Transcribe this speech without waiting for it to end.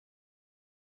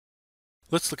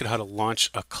Let's look at how to launch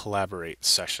a Collaborate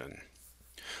session.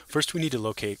 First, we need to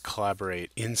locate Collaborate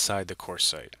inside the course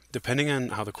site. Depending on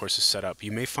how the course is set up,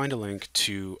 you may find a link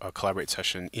to a Collaborate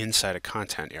session inside a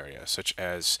content area, such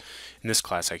as in this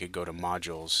class I could go to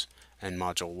Modules, and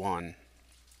Module 1,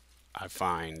 I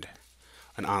find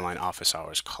an online office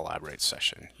hours Collaborate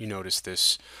session. You notice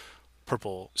this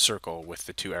purple circle with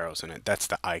the two arrows in it. That's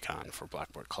the icon for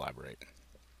Blackboard Collaborate.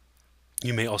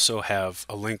 You may also have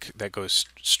a link that goes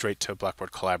straight to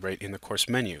Blackboard Collaborate in the course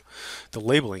menu. The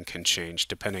labeling can change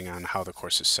depending on how the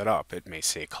course is set up. It may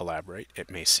say Collaborate,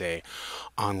 it may say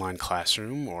Online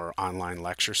Classroom or Online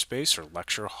Lecture Space or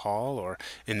Lecture Hall, or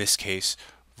in this case,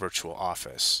 Virtual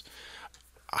Office.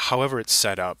 However it's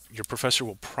set up, your professor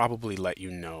will probably let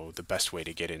you know the best way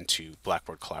to get into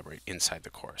Blackboard Collaborate inside the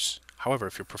course. However,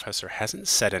 if your professor hasn't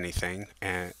said anything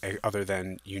other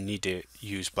than you need to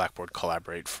use Blackboard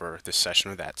Collaborate for this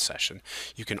session or that session,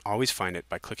 you can always find it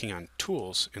by clicking on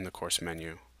Tools in the course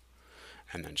menu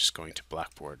and then just going to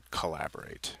Blackboard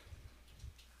Collaborate.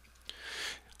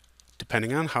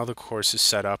 Depending on how the course is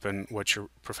set up and what your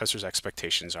professor's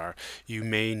expectations are, you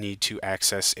may need to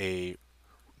access a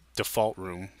default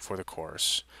room for the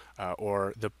course,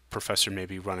 or the professor may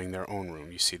be running their own room.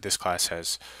 You see this class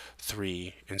has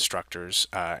 3 instructors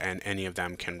and any of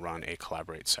them can run a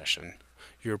Collaborate session.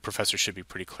 Your professor should be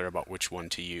pretty clear about which one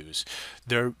to use.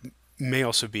 There may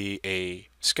also be a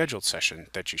scheduled session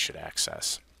that you should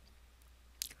access.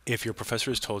 If your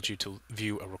professor has told you to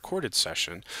view a recorded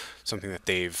session, something that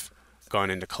they've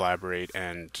gone into Collaborate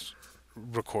and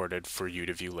recorded for you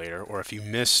to view later, or if you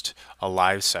missed a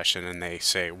live session and they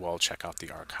say, well, check out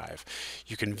the archive,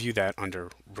 you can view that under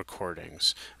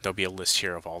recordings. There'll be a list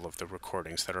here of all of the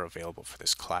recordings that are available for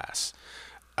this class.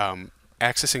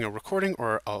 Accessing a recording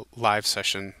or a live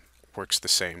session works the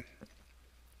same.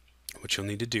 What you'll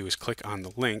need to do is click on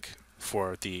the link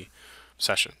for the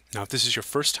session. Now, if this is your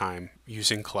first time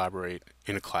using Collaborate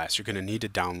in a class, you're going to need to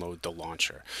download the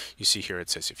launcher. You see here it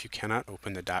says, if you cannot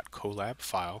open the .colab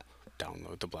file,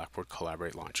 download the Blackboard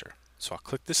Collaborate launcher. So I'll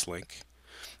click this link,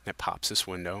 and it pops this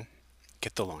window,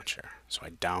 get the launcher. So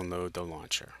I download the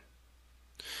launcher.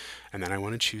 And then I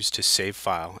want to choose to save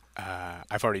file.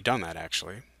 I've already done that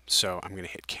actually, so I'm going to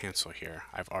hit cancel here.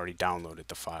 I've already downloaded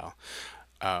the file.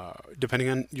 Depending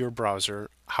on your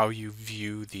browser, how you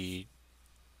view the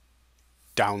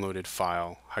downloaded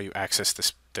file, how you access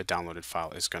the downloaded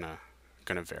file is gonna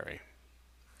vary.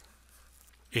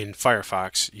 In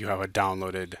Firefox, you have a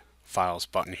downloaded files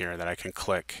button here that I can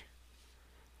click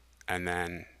and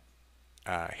then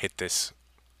hit this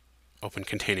open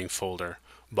containing folder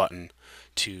button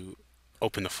to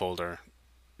open the folder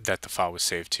that the file was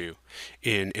saved to.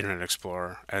 In Internet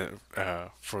Explorer,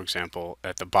 for example,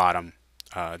 at the bottom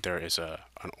there is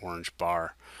an orange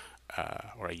bar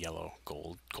or a yellow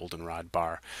goldenrod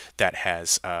bar that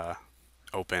has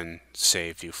open,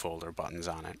 save, view folder buttons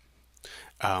on it.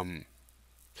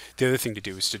 The other thing to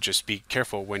do is to just be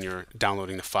careful when you're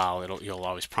downloading the file. You'll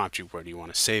always prompt you, where do you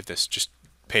want to save this? Just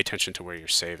pay attention to where you're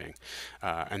saving,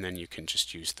 and then you can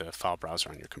just use the file browser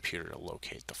on your computer to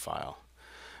locate the file.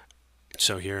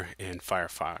 So here in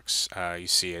Firefox, you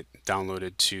see it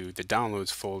downloaded to the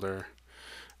downloads folder,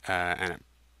 and it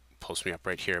pulls me up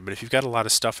right here. But if you've got a lot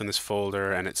of stuff in this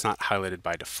folder and it's not highlighted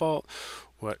by default,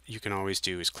 what you can always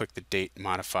do is click the date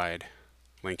modified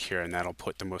link here, and that'll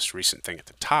put the most recent thing at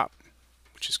the top,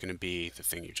 which is going to be the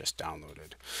thing you just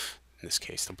downloaded. In this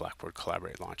case, the Blackboard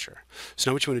Collaborate launcher.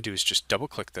 So now what you want to do is just double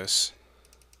click this,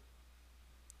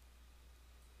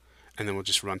 and then we'll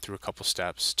just run through a couple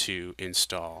steps to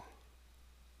install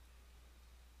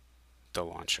the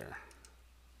launcher.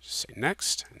 Just say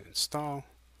next and install.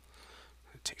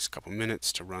 It takes a couple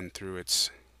minutes to run through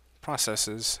its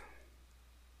processes.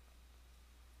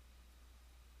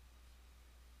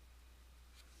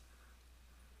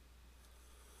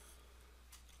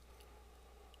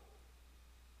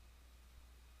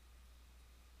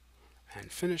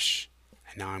 And finish,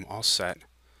 and now I'm all set,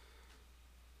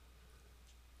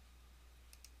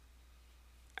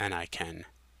 and I can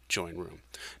join room.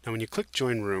 Now when you click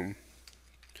join room,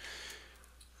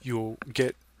 you'll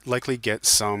likely get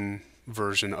some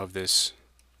version of this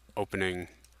opening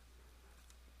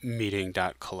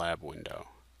meeting.collab window.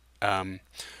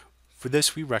 For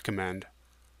this, we recommend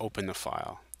open the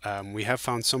file. We have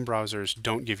found some browsers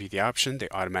don't give you the option. They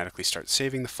automatically start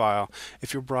saving the file.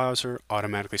 If your browser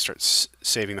automatically starts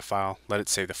saving the file, let it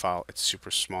save the file. It's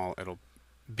super small. It'll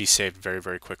be saved very,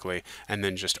 very quickly, and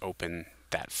then just open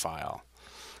that file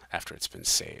after it's been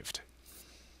saved.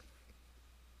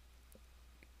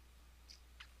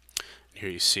 Here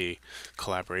you see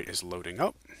Collaborate is loading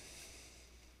up.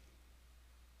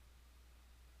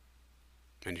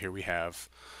 And here we have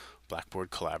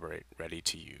Blackboard Collaborate ready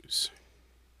to use.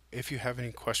 If you have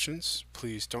any questions,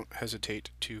 please don't hesitate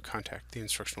to contact the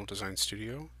Instructional Design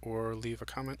Studio or leave a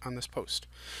comment on this post.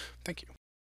 Thank you.